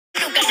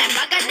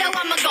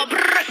I'ma go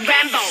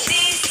Rambo.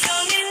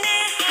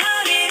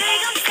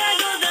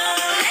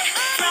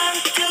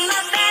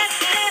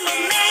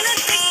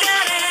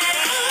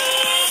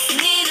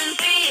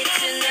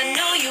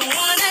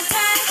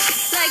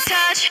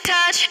 Touch, touch,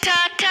 touch,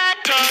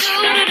 touch, touch.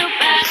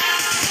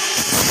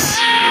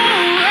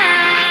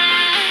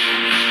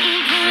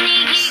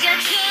 이 분위기가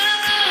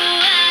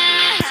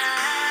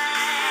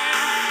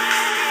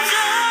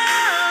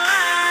좋아.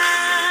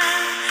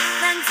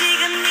 난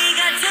지금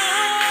네가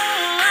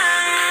좋아.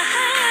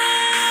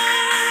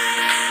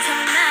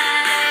 정말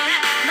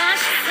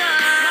멋있어.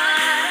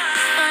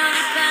 오늘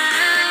밤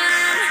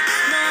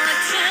너와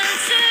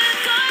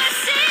춤추고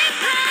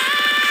싶어.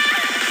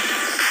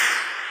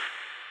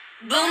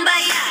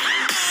 붐바야.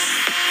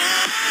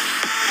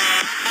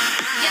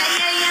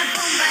 야야야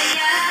붐바야.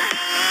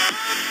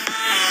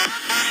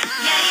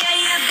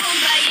 야야야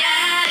붐바야.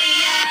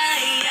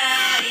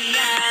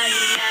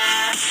 야야야야.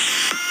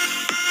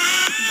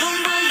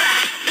 붐붐바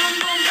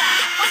붐붐바.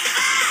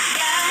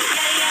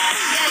 야야야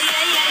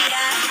야야야야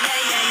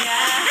야야야.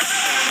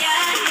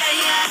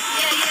 야야야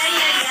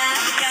야야야야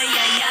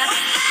야야야.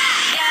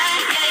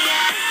 야야야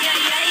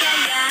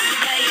야야야야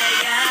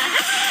야야야.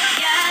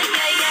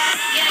 야야야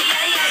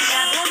야야야야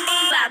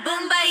붐붐바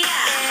붐바야.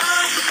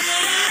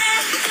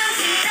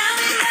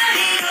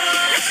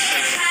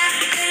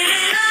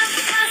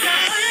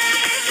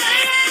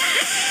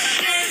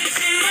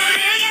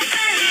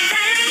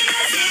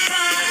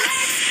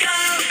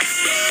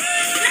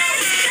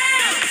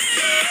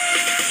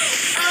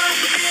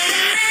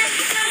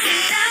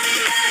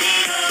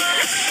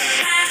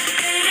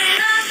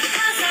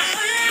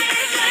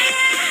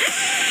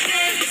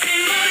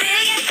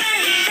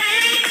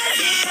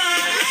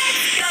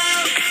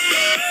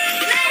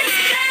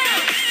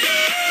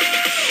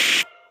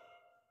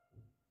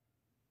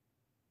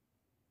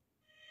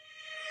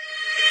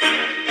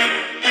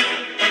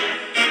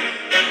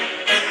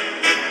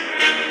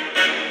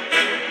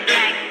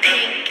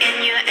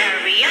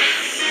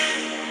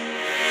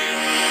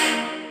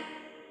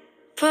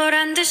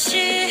 보란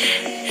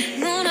듯이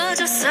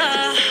무너졌어.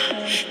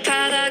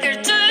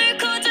 바닥을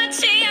뚫고 저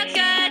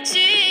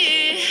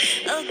지하까지.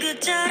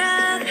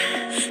 엊그처럼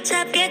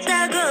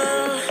잡겠다고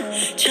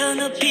저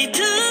높이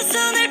두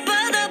손을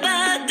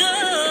뻗어봐도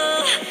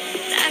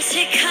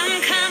다시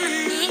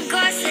캄캄한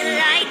이곳에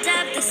light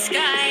up the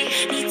sky.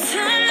 네 두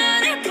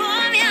눈을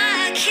보며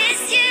I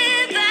kiss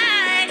you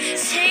bye.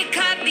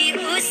 실컷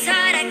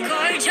비웃어라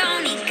꼴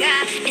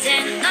좋으니까 이제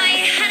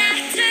너희 하나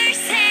둘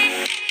셋.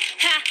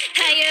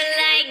 How you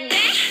like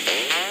that?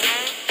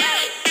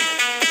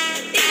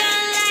 You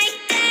gon' like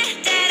that?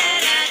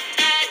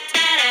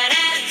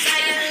 Da-da-da-da-da-da-da. How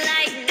you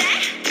like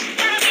that?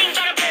 How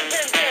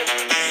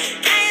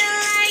you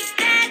like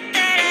that?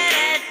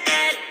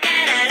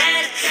 Da-da-da-da-da-da-da.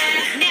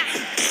 Now,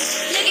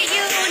 look at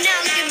you, now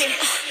look at me.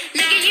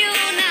 Look at you,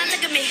 now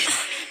look at me.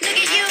 Look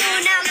at you,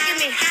 now look at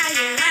me. How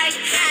you like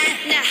that?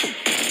 Now,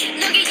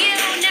 look at you,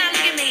 now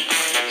look at me.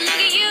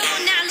 Look at you,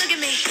 now look at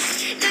me.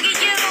 Look at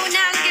you,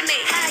 now look at me.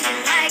 How you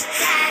like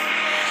that?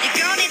 Your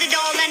girl need it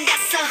all and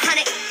that's a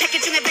honey.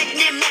 패킷 중에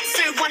 100내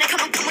몫을 원해.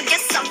 Come on, come on, get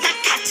some. 난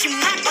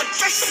같지만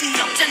어쩔 순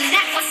없잖아.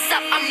 What's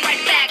up? I'm right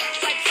back.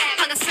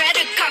 방금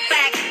sweater cut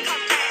back.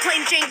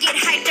 Plain Jane get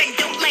hijacked.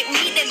 Don't like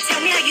me, then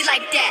tell me how you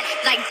like that,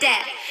 like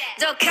that.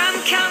 더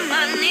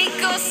캄캄한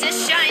이곳에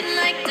shine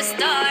like the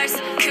stars.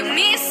 그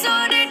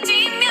미소를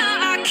띠며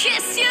I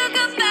kiss you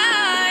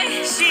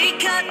goodbye.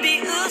 실컷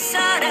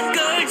비웃어라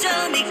꼴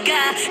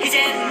좋으니까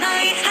이제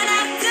너희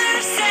하나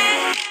둘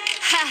셋.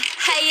 How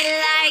you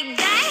like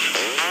that?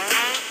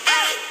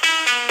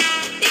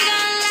 You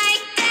gon'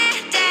 like that?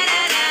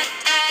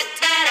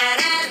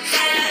 Da-da-da-da-da-da-da.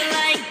 How you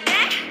like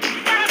that?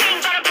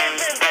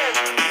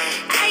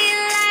 How you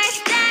like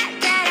that?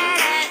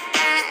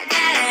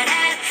 Da-da-da-da-da-da-da.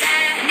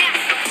 Now,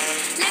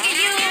 look at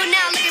you,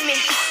 now look at me.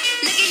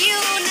 Look at you,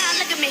 now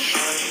look at me.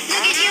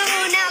 Look at you,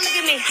 now look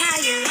at me. How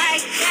you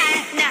like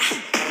that? Now,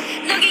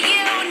 look at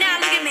you, now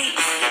look at me.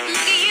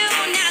 Look at you,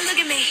 now look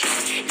at me.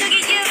 Look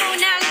at you,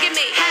 now look at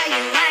me. How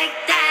you like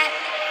that?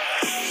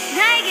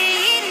 Now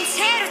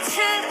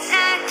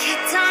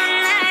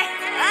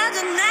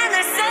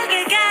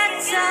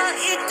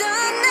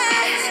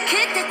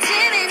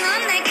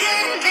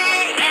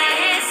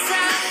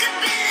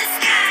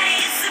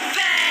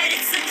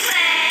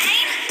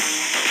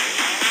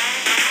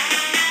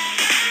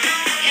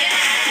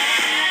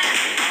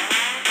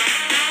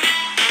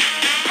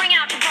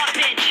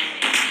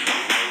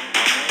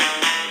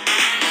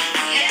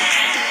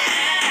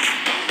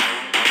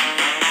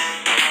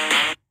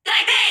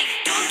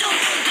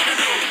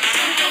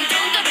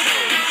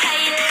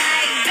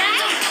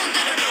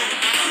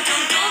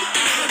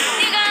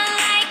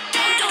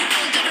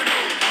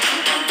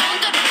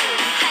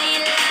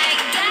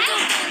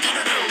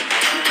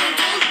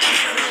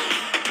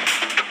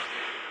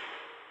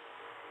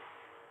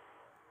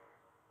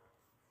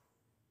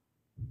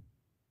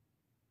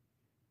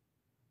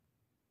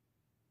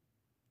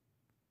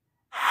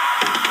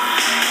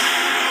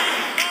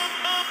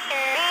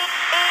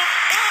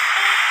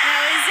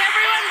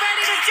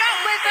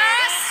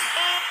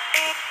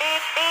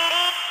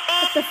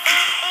the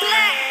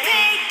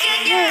Blackpink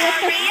in your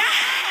area.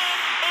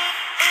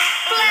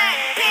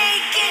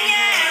 Blackpink in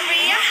your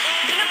area.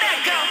 You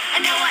better go.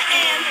 I know I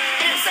am,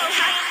 and I'm so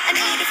hot. I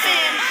need a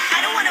fan. I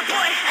don't want a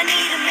boy. I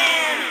need a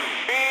man.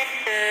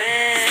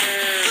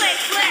 Flick,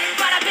 flick,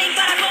 bada bing,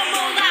 bada boom,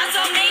 boom. Eyes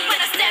on me when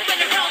I step in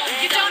the room.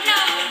 You don't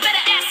know.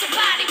 Better ask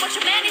somebody what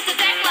your man needs to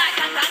act like.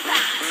 Pop, pop,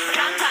 pop,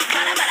 pop, pop,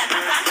 bada, bada,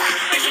 pop, pop, pop.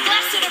 Raise your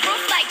glass to the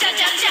roof like ja,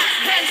 ja, ja.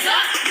 Hands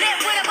up. Lit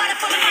with a bottle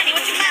full of honey.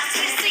 With your mouth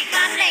to the sleep,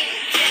 my name.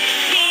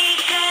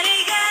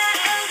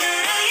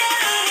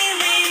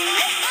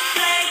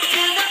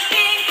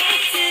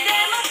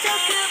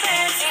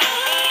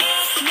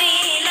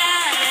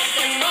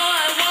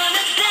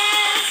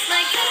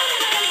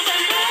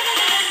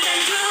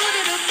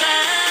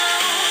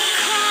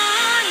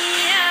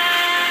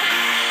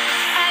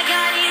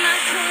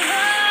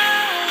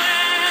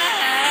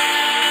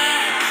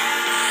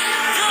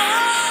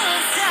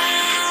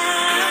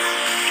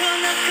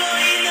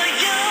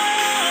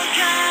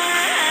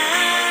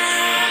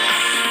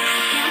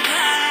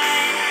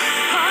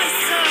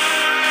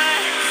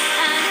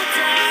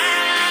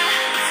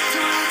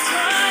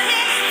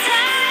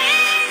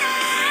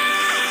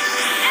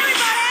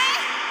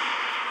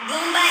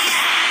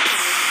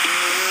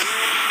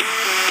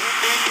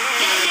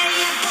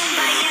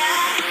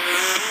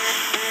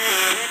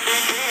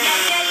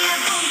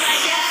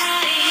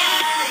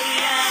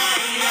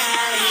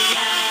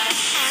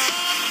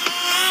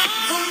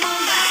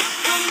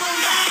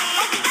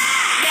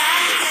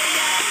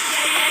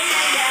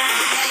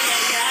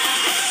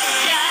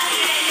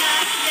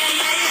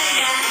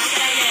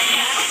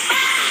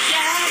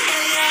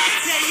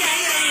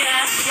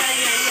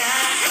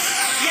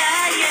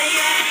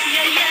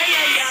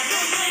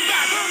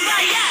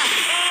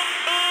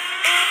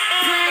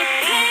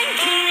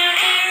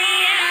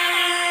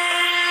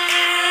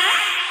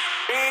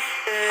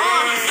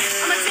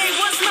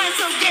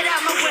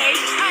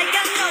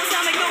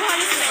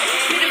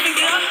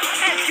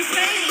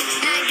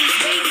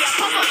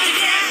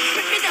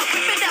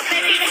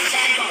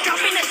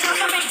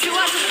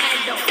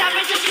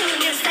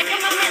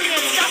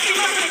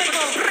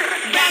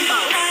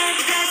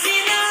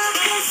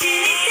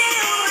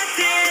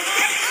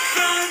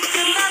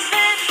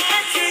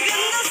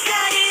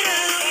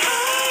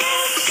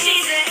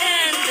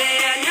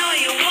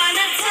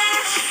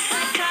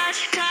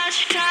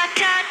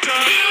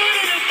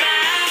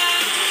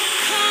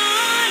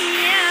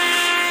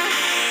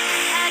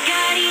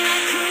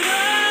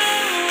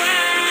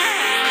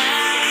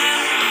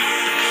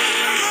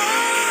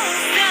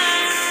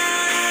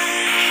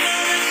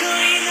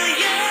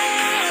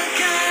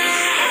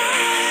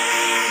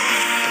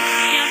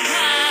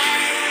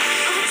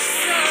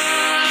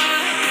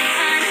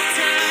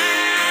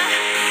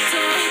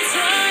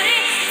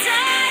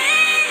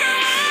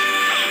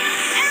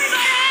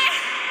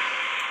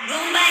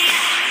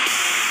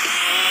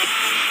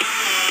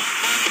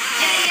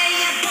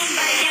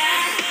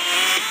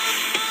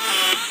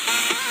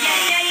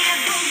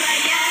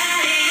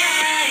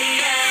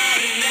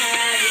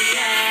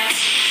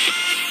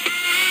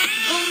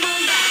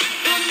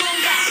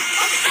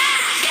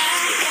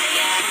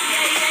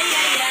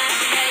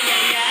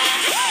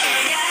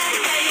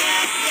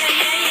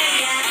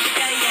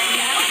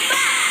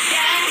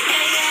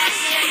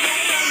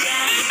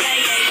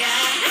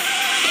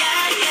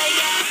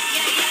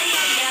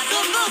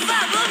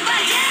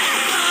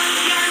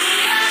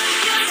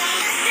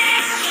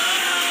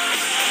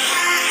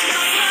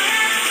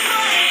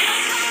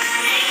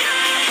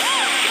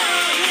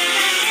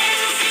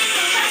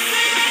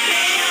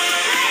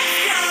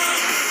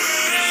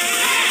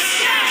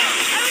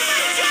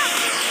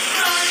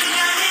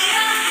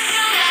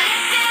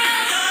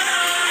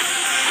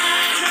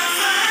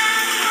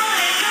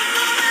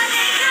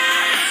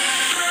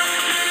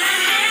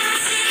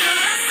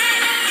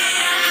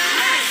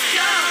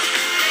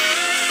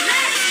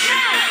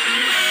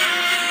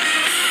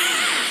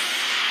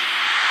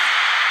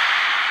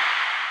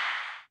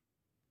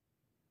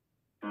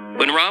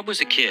 When Rob was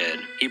a kid,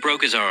 he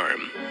broke his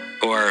arm.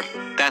 Or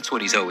that's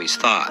what he's always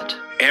thought.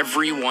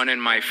 Everyone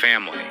in my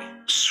family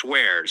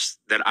swears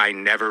that I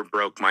never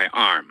broke my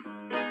arm.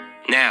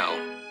 Now,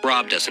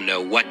 Rob doesn't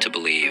know what to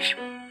believe.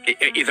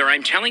 Either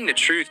I'm telling the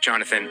truth,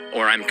 Jonathan,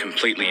 or I'm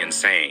completely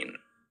insane.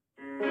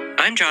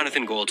 I'm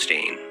Jonathan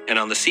Goldstein, and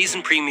on the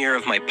season premiere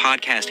of my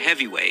podcast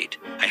Heavyweight,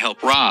 I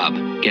help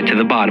Rob get to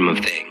the bottom of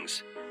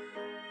things.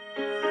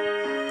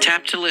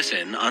 Tap to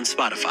listen on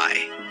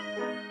Spotify.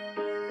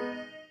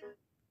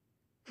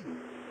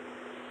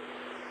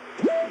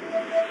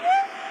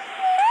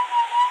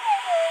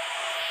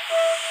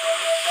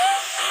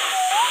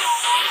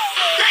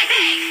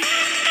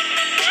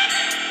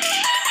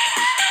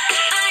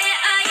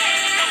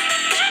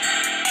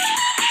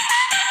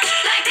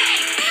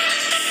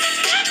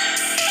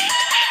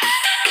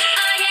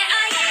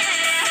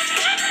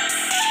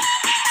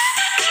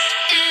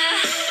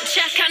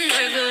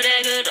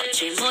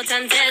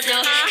 못한 태도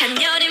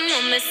한여린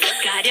몸에 쏙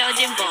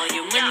가려진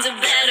볼륨은 두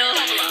배로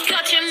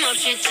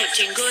거침없이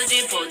찍힌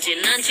굳이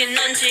보진 않지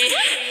넌지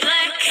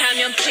블랙하면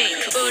아니면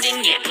핑크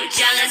우린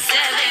예쁘장한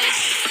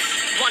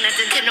savage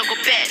원하던 대놓고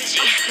뺐지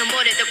너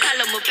뭐래도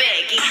칼로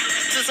무배기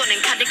두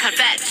손엔 카디칼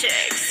배치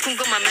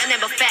궁금하면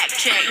해봐 fact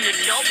check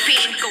눈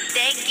높인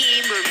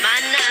꼭대기 물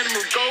만난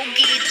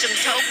물고기 좀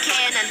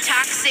톡해 난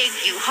toxic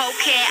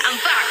유혹해 I'm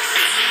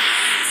foxy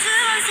두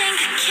번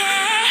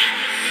생각해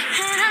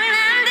흔한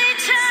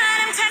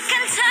남들처럼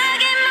착한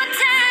척이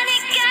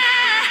못하니까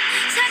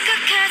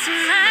착각하지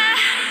마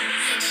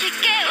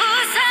쉽게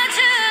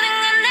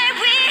웃어주는 건 날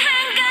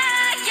위한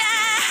거야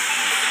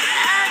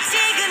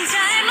아직은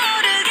잘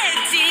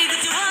모르겠지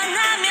그저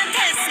원하면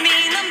test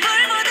me 넌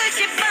불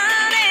보듯이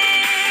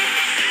뻔해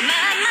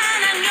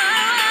만만한 걸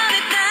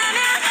원했다면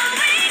I'll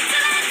wait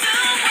till I do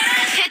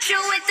it Hit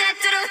you with that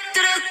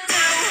뚜루뚜루뚜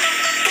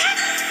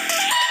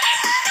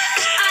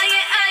Oh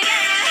yeah, oh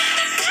yeah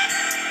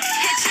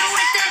Hit you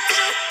with that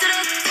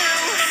뚜루뚜루뚜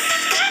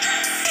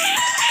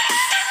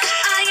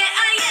Oh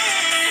yeah, oh yeah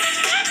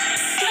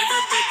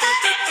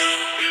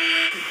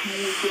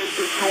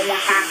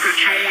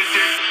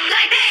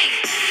Blackpink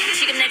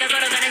지금 내가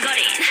걸어가는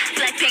거린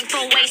Blackpink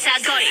four-way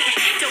사거리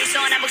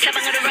동서남북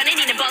사방으로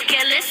running 이는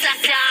버킷리스트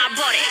싹다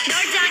버리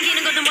널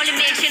당기는 것도 멀리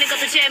밀치는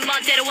것도 제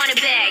멋대로 하는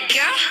bad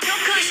girl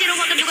조금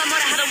싫어하고 누가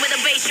뭐라 하던 with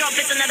a bass drop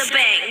it's another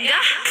banger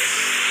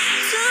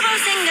두 번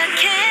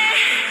생각해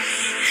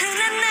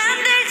흔한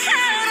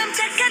남들처럼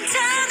착한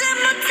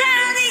척은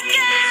못하니까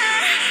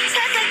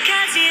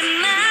착각하지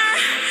마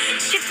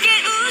쉽게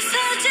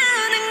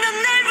웃어주는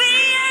건 날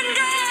위한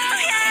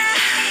거야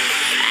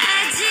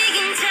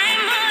아직은 잘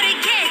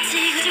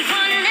모르겠지 그저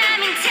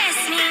원하면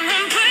test me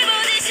난 불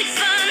보듯이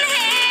뻔해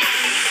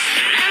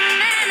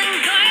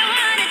만만한 걸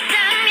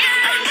원했다면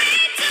I'll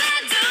wait till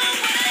I do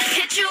it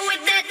Hit you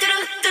with that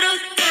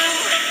뚜루뚜루뚜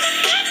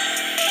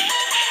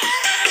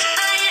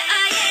Oh yeah,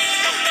 oh yeah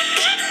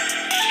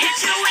Hit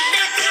you with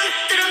that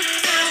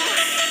뚜루뚜루뚜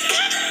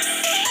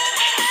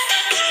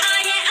Oh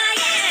yeah, oh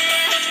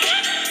yeah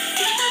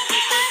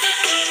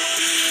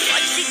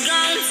What you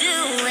gonna do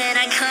when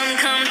I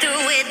come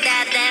through with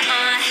that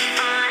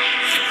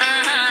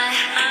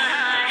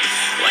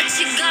What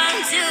you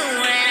gonna do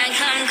when I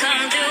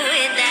come through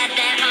with that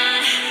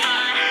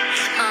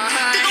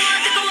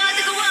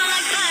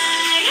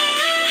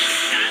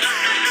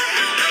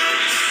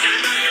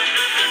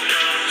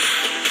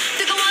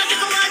뜨거워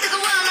뜨거워 like fire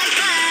뜨거워 like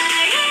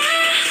fire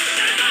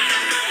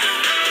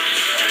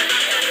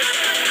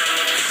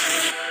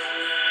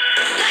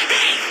Like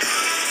that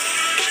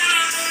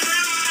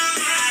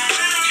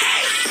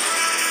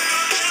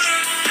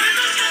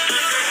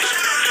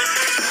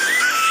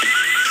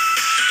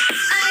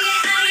Oh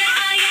yeah, oh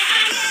yeah, oh yeah,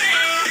 oh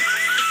yeah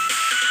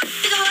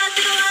뜨거워 like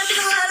fire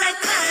뜨거워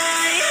like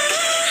fire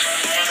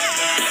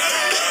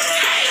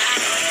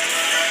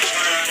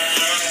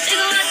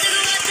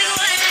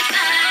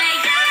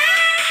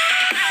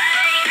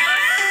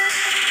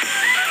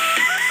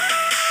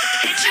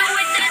Hit you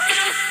with that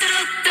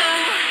뚜루뚜루뚜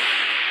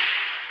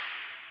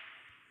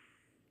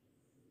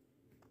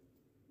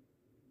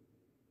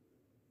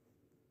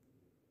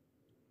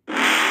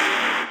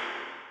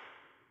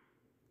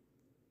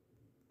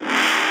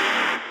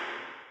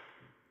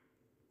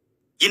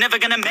You're never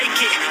gonna make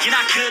it, you're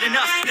not good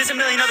enough. There's a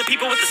million other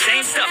people with the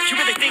same stuff. You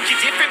really think you're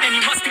different, man,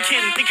 you must be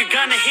kidding. Think you're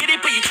gonna hit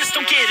it, but you just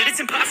don't get it. It's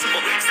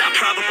impossible, it's not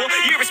probable,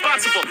 you're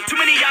irresponsible. Too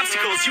many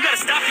obstacles, you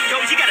gotta stop it, yo.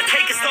 You gotta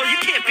take it slow, you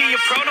can't be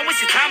a pro, don't waste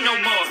your time no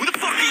more. Who the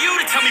fuck are you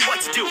to tell me what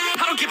to do?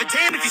 I don't give a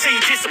damn if you say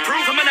you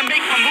disapprove. I'm gonna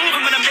make my move,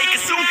 I'm gonna make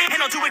it soon. And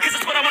I'll do it cause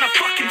it's what I wanna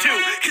fucking do.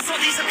 Cause all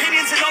these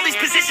opinions and all these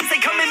positions,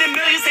 they come in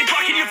millions, they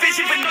blocking your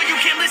vision. But no, you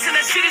can't listen,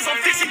 that shit is all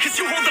fiction. Cause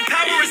you hold the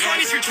power as long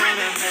as you're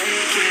dreaming.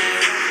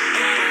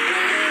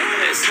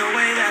 There's no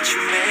way that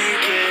you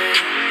make it,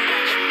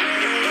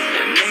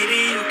 and maybe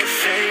you could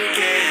fake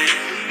it,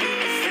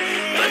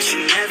 but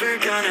you're never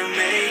gonna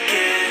make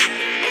it.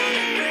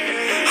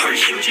 Are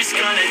you just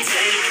gonna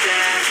take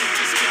that?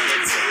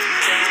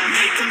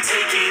 Make them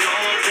take it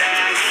all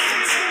back.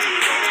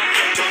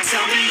 Don't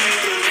tell me you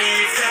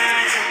believe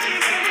that.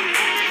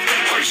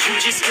 Are you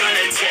just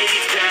gonna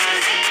take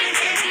that?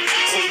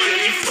 Or will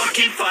you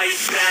fucking fight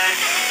back?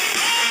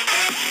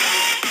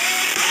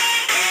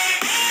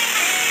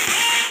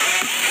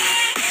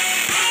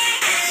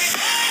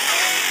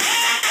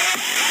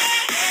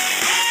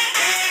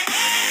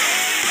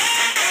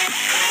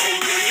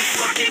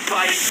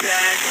 Fight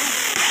back.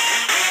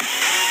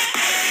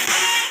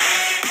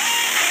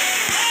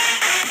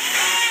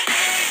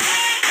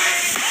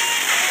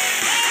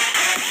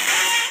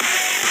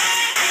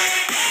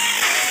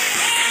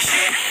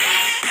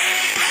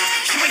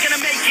 You ain't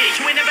gonna make it,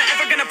 you ain't never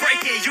ever gonna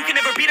break it. You can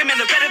never beat them and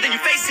they're better than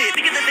you face it.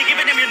 Thinking that they give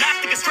a damn, you're not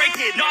thinking straight,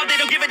 kid. No, they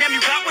don't give a damn,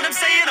 you got what I'm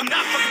saying? I'm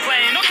not fucking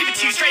playing, I'll give it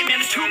to you straight, man.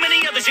 There's too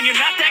many others and you're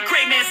not that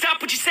great, man. Stop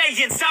what you're saying,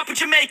 stop what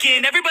you're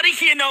making. Everybody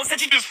here knows that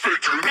you just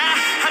fake it.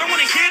 Nah, I don't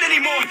wanna hear it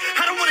anymore,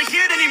 I don't wanna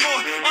hear it anymore.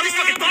 All these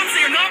fucking thoughts,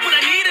 they are not what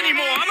I need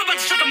anymore. I'm about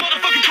to shut the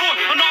motherfucking door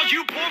on all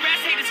you poor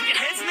ass haters with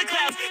your heads in the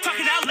clouds.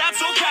 Talking out loud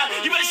so proud,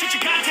 you better shut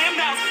your goddamn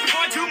mouth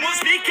before I do more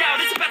speak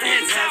out. It's about to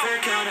head south. Never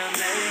gonna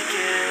make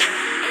it.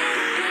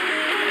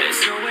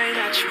 There's no way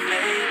that you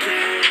make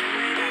it,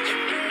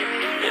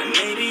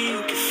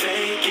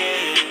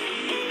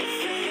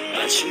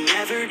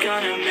 never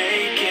gonna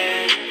make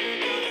it?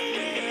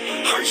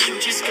 Are you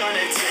just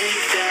gonna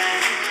take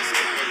that?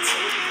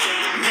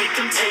 Make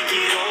them take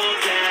it all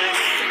back.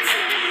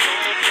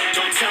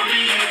 Don't tell me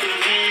you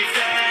believe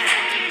that.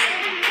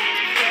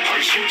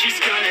 Are you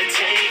just gonna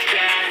take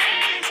that?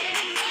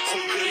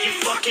 Or will you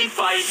fucking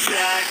fight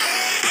back?